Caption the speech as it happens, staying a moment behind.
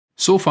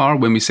So far,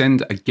 when we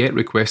send a GET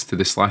request to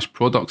the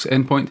 /products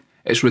endpoint,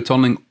 it's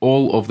returning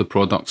all of the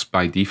products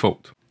by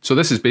default. So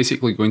this is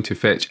basically going to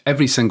fetch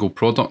every single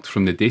product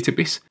from the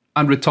database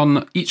and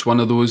return each one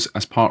of those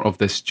as part of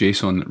this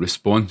JSON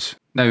response.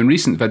 Now, in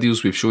recent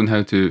videos, we've shown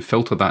how to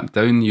filter that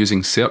down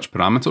using search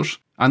parameters,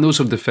 and those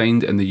are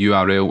defined in the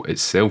URL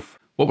itself.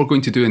 What we're going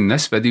to do in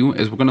this video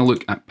is we're going to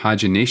look at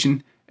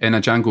pagination in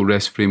a Django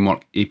REST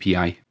Framework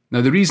API. Now,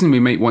 the reason we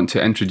might want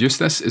to introduce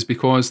this is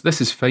because this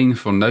is fine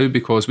for now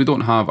because we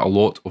don't have a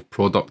lot of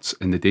products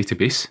in the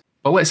database.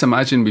 But let's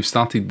imagine we've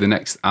started the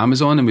next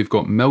Amazon and we've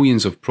got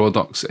millions of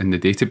products in the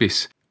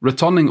database.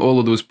 Returning all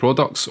of those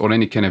products or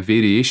any kind of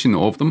variation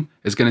of them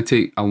is going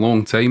to take a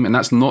long time, and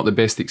that's not the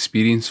best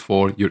experience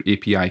for your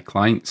API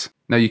clients.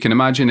 Now, you can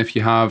imagine if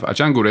you have a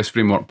Django REST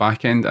Framework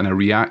backend and a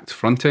React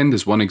frontend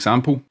as one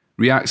example.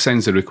 React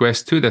sends a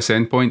request to this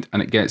endpoint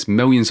and it gets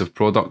millions of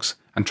products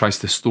and tries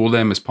to store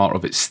them as part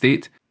of its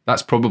state.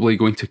 That's probably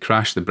going to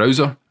crash the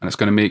browser and it's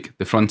going to make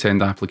the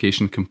front-end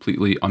application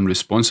completely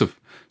unresponsive.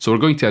 So we're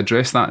going to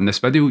address that in this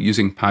video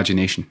using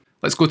pagination.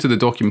 Let's go to the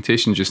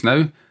documentation just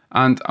now,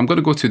 and I'm going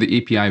to go to the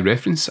API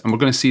reference and we're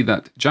going to see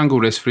that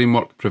Django REST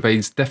Framework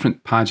provides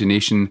different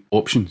pagination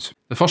options.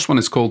 The first one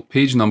is called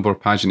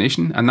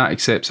PageNumberPagination, and that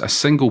accepts a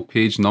single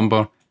page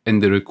number in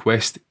the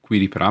request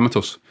query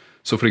parameters.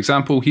 So for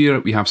example, here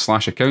we have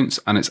 /accounts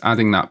and it's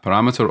adding that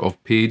parameter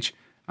of page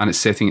and it's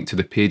setting it to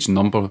the page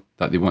number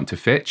that they want to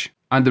fetch.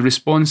 And the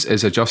response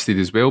is adjusted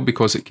as well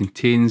because it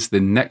contains the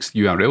next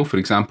URL, for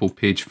example,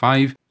 page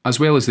 5, as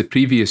well as the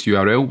previous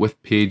URL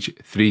with page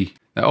 3.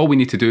 Now, all we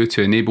need to do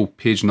to enable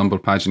page number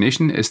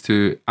pagination is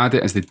to add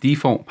it as the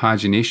default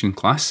pagination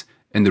class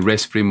in the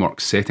REST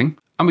Framework setting.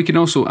 And we can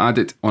also add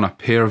it on a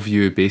per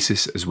view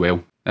basis as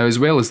well. Now, as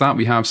well as that,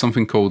 we have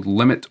something called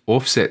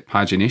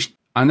LimitOffsetPagination.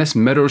 And this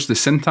mirrors the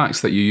syntax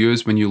that you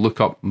use when you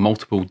look up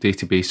multiple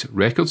database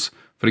records.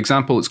 For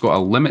example, it's got a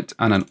limit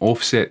and an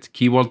offset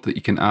keyword that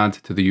you can add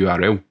to the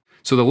URL.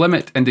 So the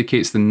limit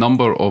indicates the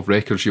number of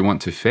records you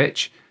want to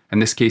fetch. In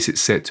this case,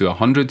 it's set to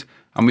 100.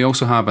 And we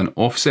also have an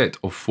offset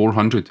of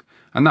 400.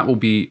 And that will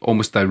be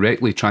almost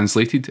directly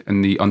translated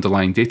in the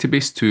underlying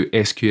database to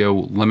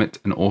SQL limit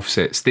and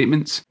offset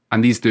statements.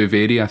 And these do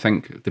vary, I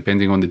think,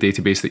 depending on the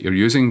database that you're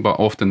using, but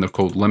often they're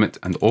called limit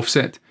and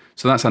offset.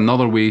 So that's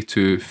another way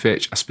to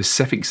fetch a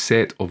specific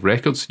set of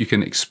records. You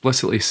can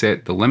explicitly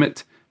set the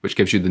limit, which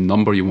gives you the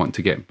number you want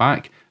to get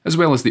back, as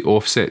well as the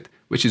offset,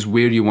 which is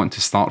where you want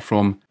to start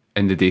from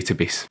in the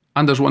database.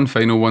 And there's one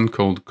final one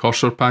called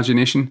cursor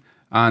pagination,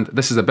 and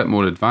this is a bit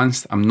more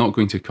advanced. I'm not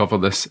going to cover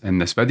this in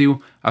this video.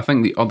 I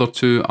think the other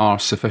two are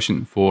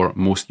sufficient for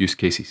most use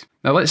cases.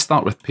 Now let's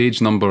start with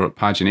page number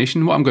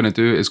pagination. What I'm going to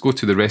do is go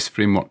to the REST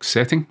Framework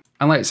setting,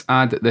 and let's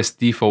add this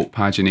default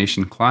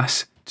pagination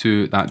class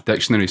to that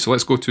dictionary. So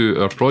let's go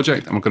to our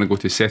project and we're going to go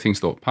to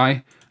settings.py,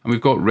 and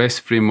we've got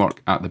REST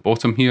Framework at the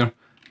bottom here,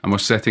 and we're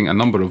setting a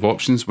number of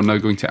options. We're now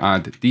going to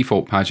add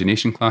default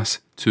pagination class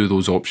to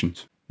those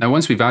options. Now,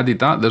 once we've added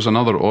that, there's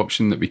another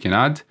option that we can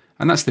add,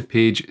 and that's the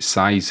page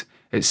size.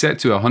 It's set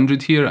to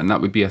 100 here, and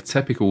that would be a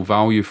typical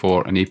value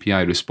for an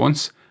API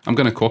response. I'm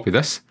going to copy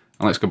this,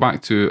 and let's go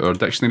back to our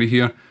dictionary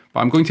here,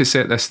 but I'm going to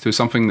set this to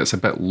something that's a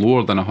bit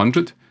lower than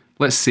 100.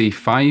 Let's say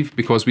 5,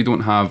 because we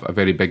don't have a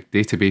very big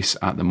database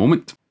at the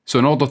moment. So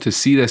in order to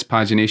see this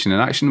pagination in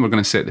action, we're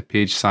going to set the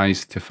page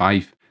size to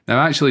 5. Now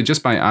actually,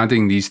 just by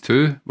adding these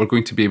two, we're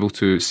going to be able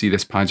to see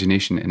this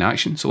pagination in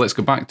action. So let's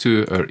go back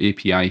to our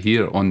API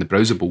here on the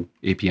browsable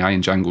API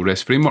in Django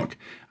REST Framework.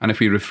 And if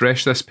we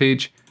refresh this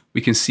page,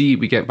 we can see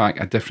we get back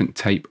a different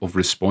type of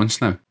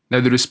response now. Now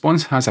the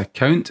response has a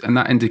count, and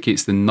that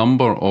indicates the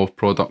number of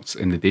products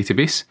in the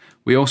database.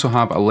 We also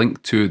have a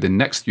link to the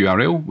next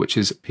URL, which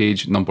is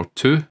page number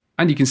 2.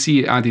 And you can see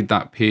it added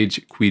that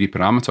page query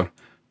parameter.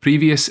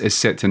 Previous is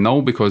set to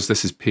null because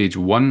this is page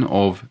 1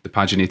 of the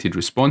paginated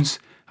response.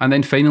 And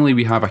then finally,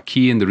 we have a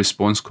key in the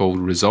response called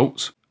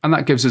results. And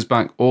that gives us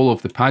back all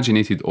of the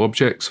paginated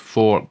objects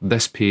for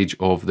this page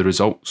of the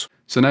results.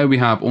 So now we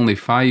have only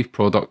 5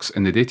 products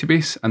in the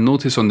database. And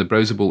notice on the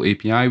browsable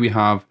API, we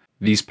have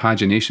these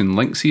pagination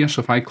links here.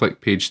 So if I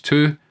click page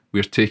 2,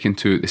 we're taken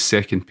to the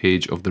second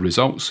page of the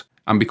results.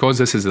 And because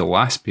this is the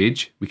last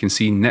page, we can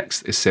see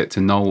next is set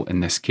to null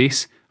in this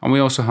case. And we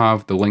also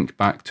have the link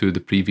back to the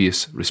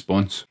previous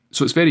response.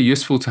 So it's very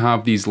useful to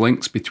have these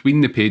links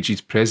between the pages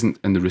present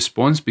in the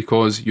response,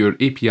 because your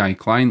API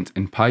client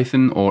in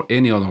Python or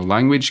any other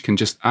language can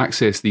just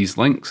access these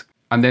links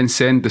and then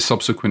send the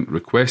subsequent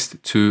request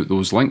to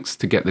those links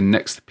to get the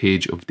next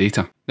page of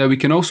data. Now we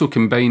can also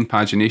combine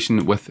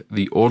pagination with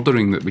the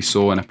ordering that we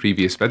saw in a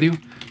previous video.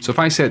 So if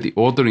I set the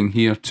ordering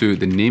here to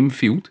the name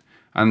field,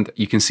 and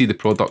you can see the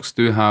products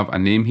do have a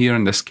name here.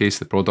 In this case,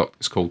 the product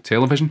is called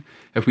television.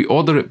 If we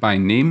order it by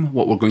name,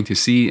 what we're going to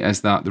see is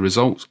that the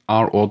results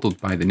are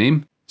ordered by the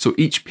name. So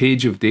each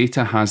page of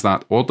data has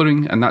that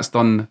ordering, and that's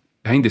done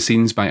behind the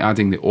scenes by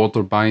adding the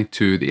order by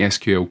to the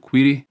SQL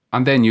query,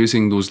 and then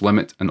using those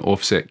limit and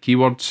offset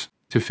keywords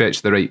to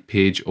fetch the right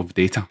page of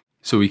data.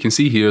 So we can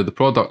see here the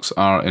products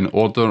are in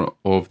order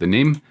of the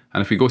name,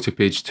 and if we go to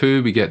page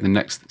 2, we get the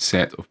next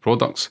set of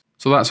products.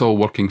 So that's all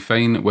working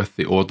fine with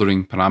the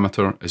ordering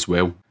parameter as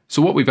well.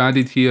 So what we've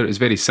added here is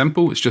very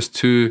simple. It's just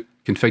two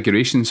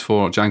configurations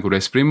for Django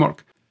REST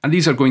Framework. And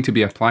these are going to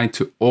be applied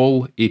to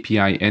all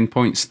API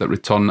endpoints that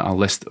return a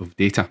list of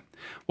data.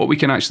 What we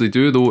can actually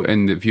do though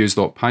in the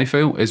views.py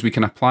file is we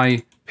can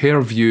apply per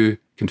view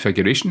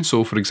configuration.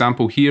 So for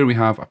example, here we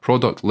have a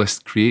product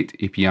list create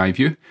API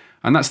view,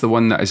 and that's the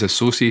one that is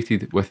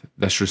associated with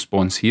this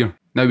response here.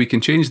 Now we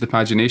can change the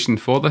pagination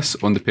for this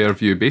on the per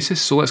view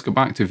basis. So let's go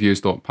back to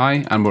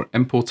views.py and we're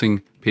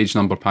importing page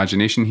number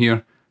pagination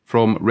here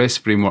from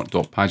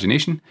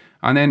restframework.pagination.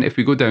 And then if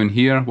we go down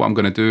here, what I'm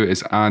going to do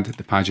is add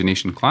the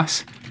pagination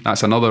class.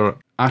 That's another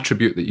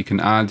attribute that you can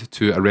add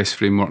to a REST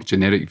Framework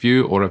generic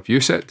view or a view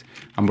set.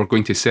 And we're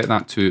going to set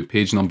that to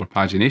page number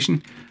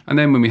pagination. And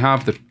then when we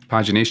have the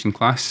pagination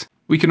class,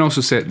 we can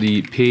also set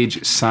the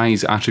page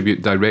size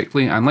attribute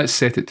directly. And let's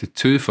set it to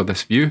 2 for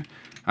this view.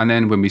 And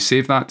then when we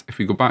save that, if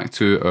we go back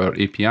to our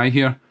API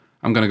here,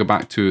 I'm going to go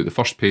back to the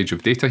first page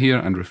of data here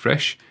and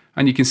refresh.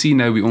 And you can see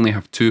now we only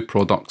have 2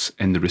 products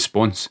in the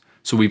response.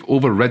 So we've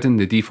overridden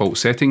the default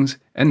settings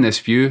in this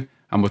view,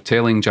 and we're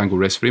telling Django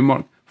REST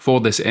Framework for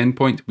this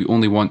endpoint, we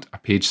only want a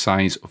page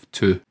size of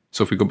 2.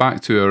 So if we go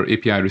back to our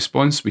API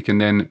response, we can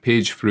then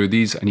page through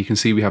these, and you can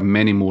see we have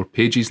many more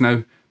pages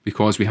now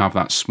because we have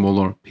that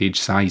smaller page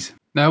size.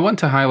 Now I want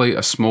to highlight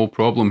a small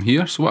problem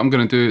here. So what I'm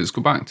going to do is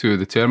go back to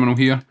the terminal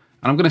here,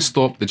 and I'm going to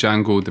stop the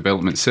Django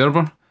development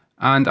server,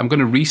 and I'm going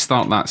to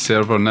restart that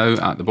server now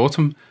at the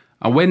bottom.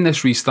 And when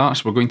this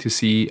restarts, we're going to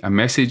see a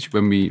message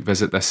when we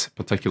visit this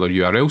particular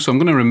URL. So I'm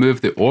going to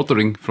remove the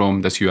ordering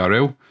from this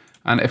URL.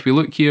 And if we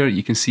look here,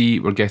 you can see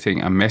we're getting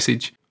a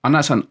message, and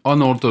that's an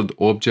unordered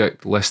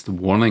object list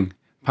warning.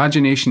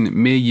 Pagination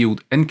may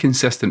yield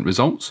inconsistent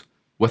results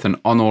with an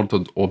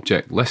unordered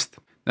object list.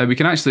 Now we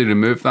can actually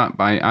remove that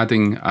by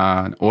adding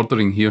an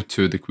ordering here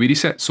to the query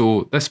set.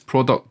 So this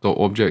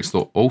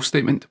product.objects.all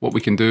statement, what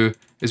we can do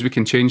is we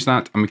can change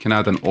that and we can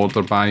add an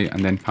order by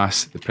and then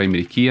pass the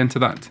primary key into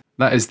that.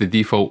 That is the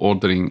default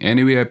ordering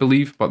anyway, I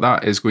believe, but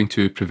that is going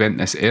to prevent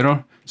this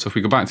error. So if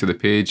we go back to the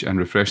page and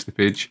refresh the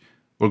page,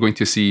 we're going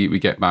to see we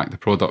get back the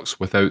products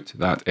without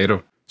that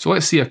error. So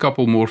let's see a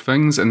couple more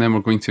things and then we're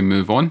going to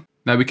move on.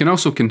 Now we can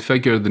also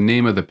configure the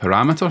name of the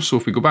parameter. So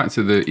if we go back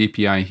to the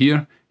API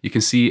here, you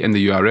can see in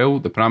the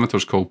URL, the parameter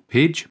is called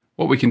page.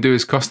 What we can do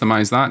is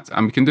customize that,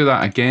 and we can do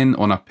that again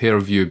on a per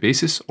view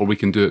basis, or we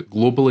can do it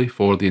globally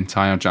for the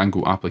entire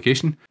Django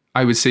application.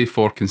 I would say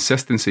for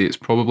consistency, it's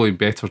probably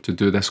better to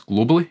do this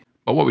globally.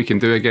 But what we can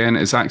do again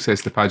is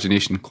access the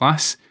pagination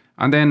class,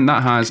 and then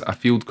that has a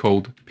field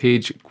called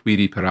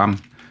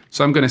page_query_param.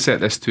 So I'm going to set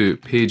this to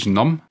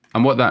pagenum,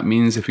 and what that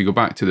means, if we go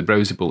back to the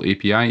browsable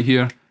API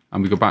here,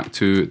 and we go back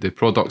to the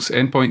products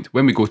endpoint,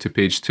 when we go to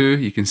page 2,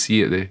 you can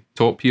see at the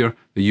top here,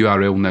 the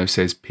URL now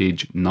says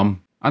pagenum.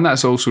 And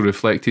that's also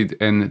reflected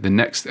in the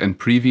next and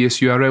previous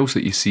URLs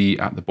that you see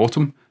at the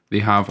bottom. They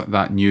have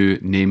that new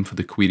name for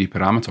the query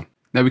parameter.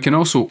 Now we can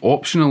also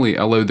optionally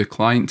allow the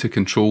client to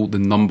control the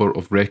number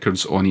of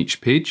records on each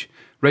page.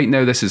 Right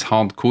now this is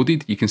hard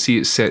coded. You can see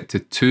it's set to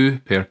 2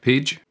 per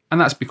page. And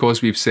that's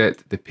because we've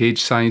set the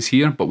page size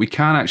here, but we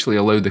can actually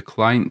allow the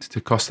client to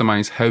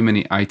customize how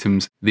many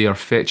items they are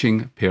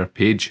fetching per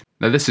page.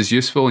 Now this is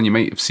useful, and you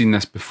might have seen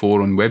this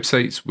before on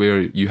websites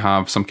where you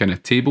have some kind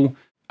of table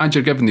and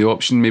you're given the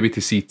option maybe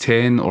to see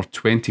 10 or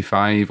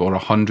 25 or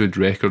 100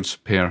 records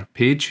per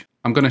page.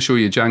 I'm going to show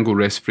you Django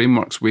REST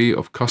Framework's way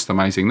of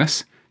customizing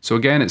this. So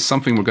again, it's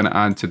something we're going to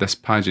add to this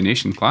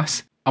pagination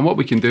class. And what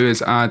we can do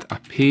is add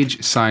a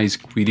page size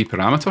query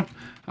parameter,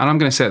 and I'm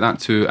going to set that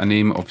to a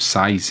name of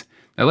size.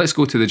 Now let's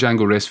go to the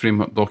Django REST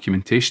Framework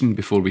documentation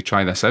before we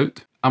try this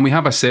out. And we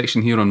have a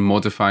section here on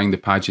modifying the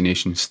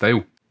pagination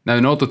style. Now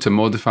in order to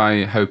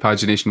modify how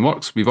pagination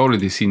works, we've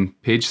already seen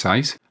page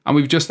size, and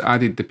we've just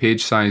added the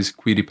page size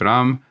query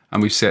param,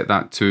 and we've set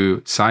that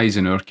to size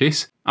in our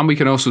case. And we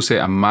can also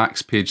set a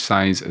max page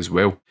size as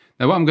well.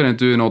 Now what I'm going to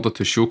do in order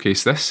to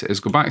showcase this is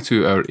go back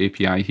to our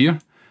API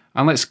here,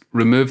 and let's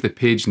remove the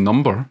page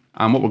number.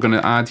 And what we're going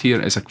to add here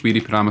is a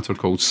query parameter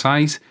called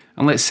size,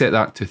 and let's set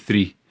that to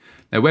 3.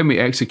 Now when we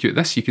execute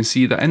this, you can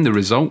see that in the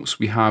results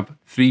we have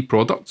 3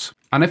 products.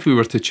 And if we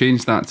were to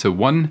change that to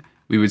 1,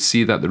 we would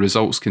see that the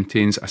results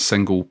contains a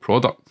single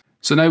product.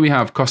 So now we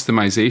have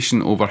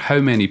customization over how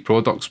many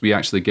products we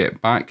actually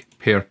get back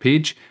per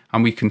page,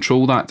 and we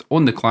control that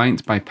on the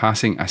client by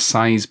passing a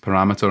size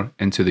parameter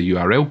into the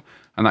URL,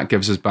 and that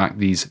gives us back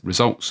these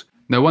results.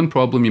 Now one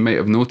problem you might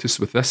have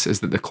noticed with this is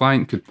that the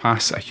client could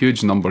pass a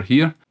huge number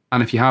here,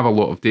 and if you have a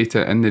lot of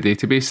data in the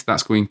database,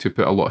 that's going to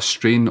put a lot of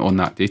strain on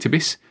that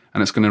database,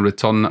 and it's going to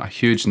return a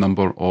huge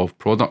number of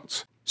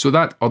products. So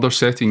that other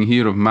setting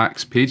here of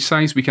max page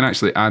size, we can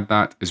actually add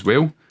that as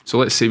well. So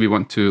let's say we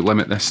want to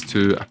limit this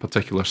to a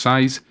particular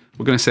size.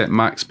 We're going to set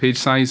max page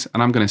size,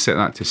 and I'm going to set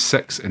that to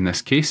 6 in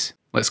this case.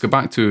 Let's go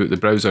back to the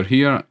browser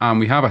here, and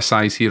we have a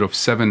size here of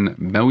 7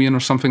 million or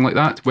something like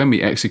that. When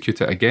we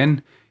execute it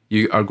again,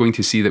 you are going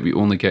to see that we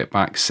only get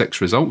back 6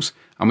 results,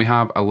 and we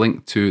have a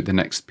link to the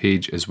next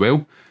page as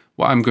well.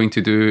 what I'm going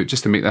to do,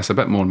 just to make this a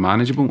bit more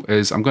manageable,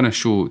 is I'm going to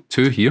show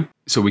 2 here.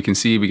 So we can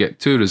see we get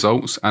 2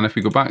 results. And if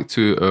we go back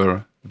to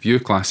our view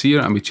class here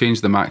and we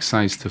change the max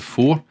size to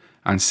 4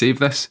 and save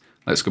this,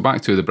 let's go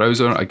back to the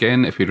browser.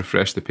 Again, if we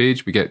refresh the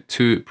page, we get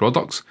 2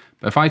 products.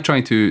 But if I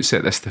try to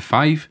set this to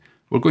 5,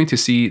 we're going to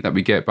see that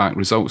we get back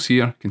results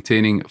here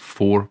containing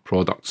 4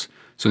 products.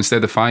 So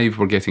instead of 5,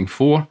 we're getting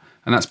 4.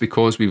 And that's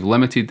because we've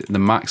limited the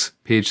max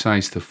page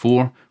size to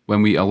 4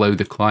 when we allow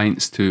the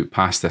clients to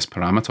pass this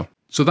parameter.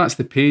 So that's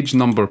the page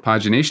number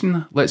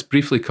pagination. Let's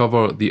briefly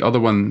cover the other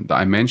one that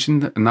I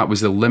mentioned, and that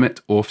was the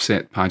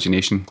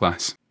limit_offset_pagination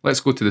class.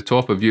 Let's go to the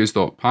top of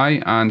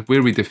views.py, and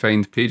where we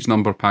defined page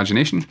number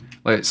pagination,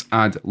 let's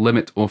add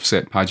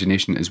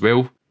limit_offset_pagination as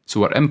well. So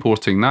we're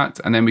importing that,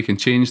 and then we can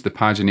change the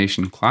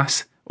pagination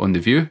class on the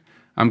view.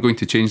 I'm going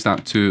to change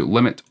that to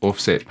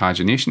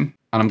limit_offset_pagination,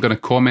 and I'm going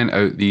to comment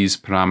out these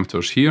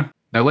parameters here.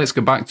 Now let's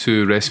go back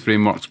to REST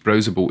Framework's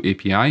browsable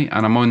API,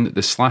 and I'm on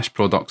the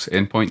 /products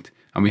endpoint,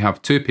 and we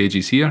have 2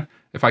 pages here.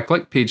 If I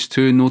click page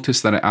 2,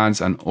 notice that it adds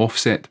an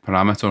offset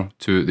parameter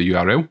to the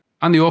URL,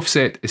 and the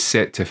offset is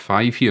set to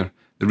 5 here.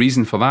 The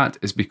reason for that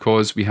is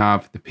because we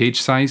have the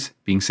page size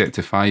being set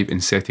to 5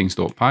 in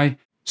settings.py,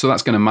 so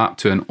that's going to map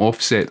to an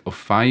offset of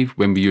 5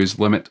 when we use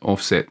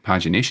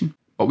limit_offset_pagination.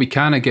 But we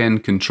can again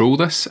control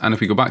this, and if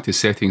we go back to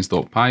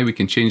settings.py, we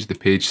can change the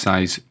page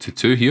size to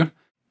 2 here.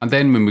 And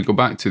then when we go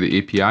back to the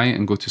API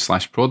and go to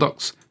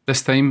 /products,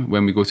 this time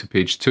when we go to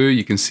page 2,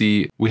 you can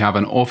see we have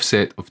an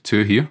offset of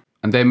 2 here.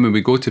 And then when we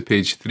go to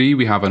page 3,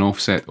 we have an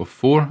offset of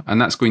 4, and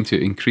that's going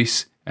to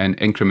increase in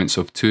increments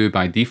of 2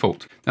 by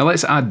default. Now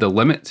let's add the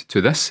limit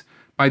to this.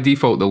 By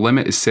default, the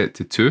limit is set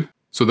to 2.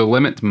 So the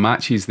limit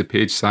matches the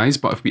page size,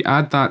 but if we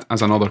add that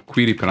as another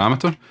query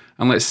parameter,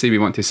 and let's say we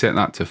want to set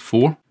that to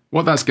 4,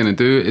 what that's going to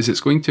do is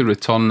it's going to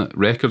return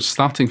records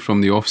starting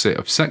from the offset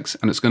of 6,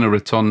 and it's going to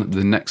return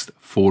the next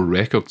 4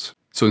 records.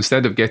 So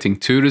instead of getting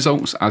 2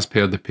 results as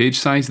per the page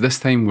size, this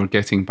time we're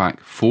getting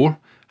back 4.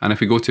 And if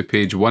we go to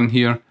page 1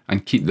 here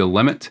and keep the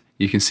limit,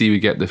 you can see we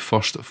get the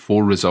first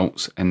 4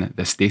 results in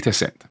this data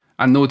set.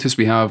 And notice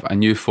we have a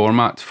new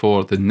format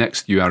for the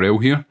next URL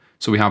here.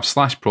 So we have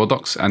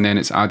 /products, and then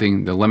it's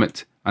adding the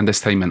limit, and this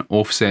time an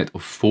offset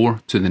of 4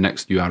 to the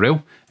next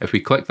URL. If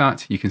we click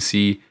that, you can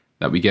see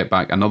that we get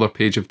back another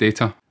page of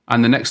data,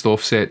 and the next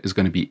offset is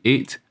going to be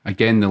 8.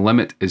 Again, the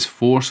limit is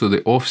 4, so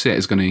the offset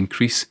is going to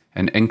increase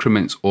in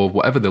increments of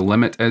whatever the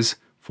limit is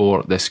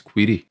for this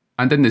query.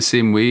 And in the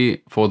same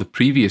way for the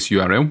previous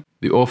URL,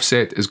 the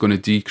offset is going to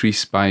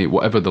decrease by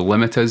whatever the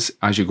limit is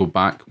as you go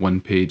back 1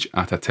 page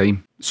at a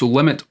time. So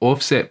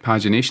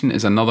limit_offset_pagination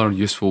is another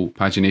useful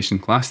pagination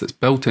class that's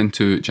built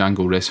into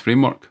Django REST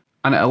Framework,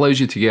 and it allows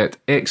you to get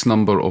X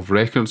number of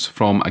records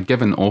from a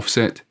given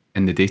offset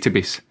in the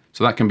database.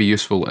 So that can be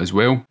useful as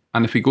well.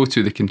 And if we go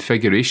to the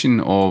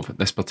configuration of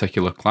this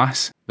particular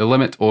class, the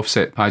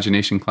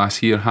limit_offset_pagination class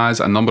here has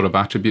a number of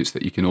attributes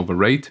that you can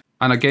override.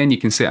 And again, you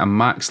can set a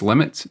max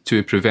limit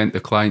to prevent the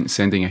client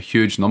sending a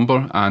huge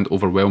number and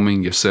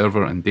overwhelming your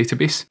server and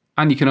database.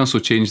 And you can also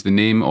change the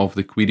name of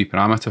the query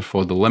parameter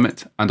for the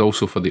limit and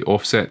also for the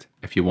offset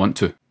if you want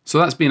to. So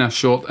that's been a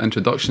short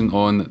introduction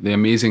on the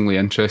amazingly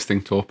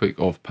interesting topic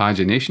of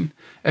pagination.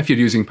 If you're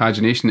using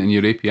pagination in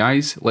your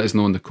APIs, let us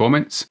know in the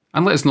comments,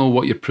 and let us know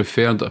what your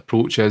preferred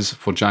approach is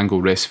for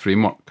Django REST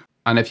Framework.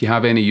 And if you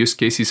have any use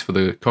cases for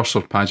the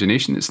cursor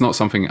pagination, it's not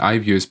something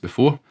I've used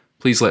before,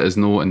 please let us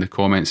know in the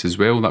comments as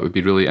well. That would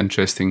be really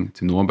interesting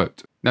to know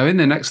about. Now in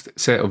the next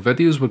set of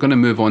videos, we're going to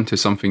move on to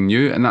something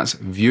new, and that's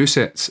view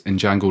sets in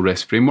Django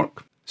REST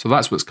Framework. So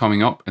that's what's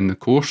coming up in the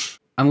course.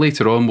 And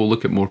later on, we'll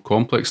look at more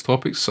complex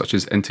topics such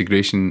as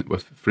integration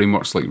with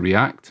frameworks like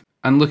React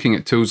and looking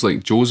at tools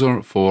like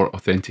Jdozr for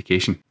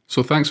authentication.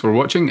 So thanks for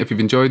watching. If you've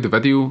enjoyed the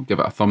video, give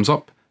it a thumbs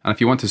up. And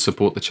if you want to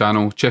support the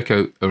channel, check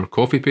out our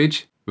Ko-fi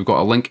page. We've got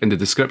a link in the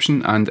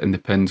description and in the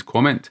pinned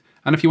comment.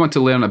 And if you want to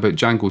learn about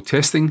Django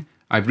testing,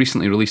 I've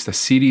recently released a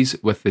series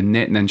with the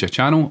NetNinja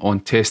channel on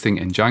testing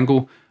in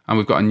Django, and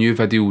we've got a new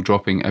video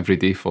dropping every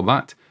day for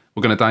that.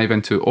 We're going to dive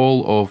into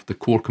all of the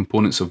core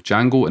components of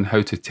Django and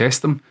how to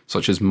test them,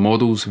 such as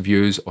models,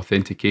 views,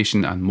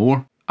 authentication, and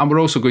more. And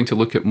we're also going to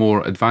look at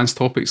more advanced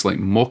topics like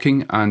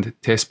mocking and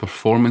test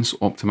performance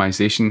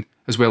optimization,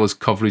 as well as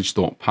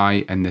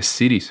coverage.py in this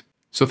series.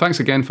 So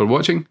thanks again for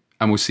watching,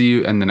 and we'll see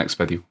you in the next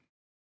video.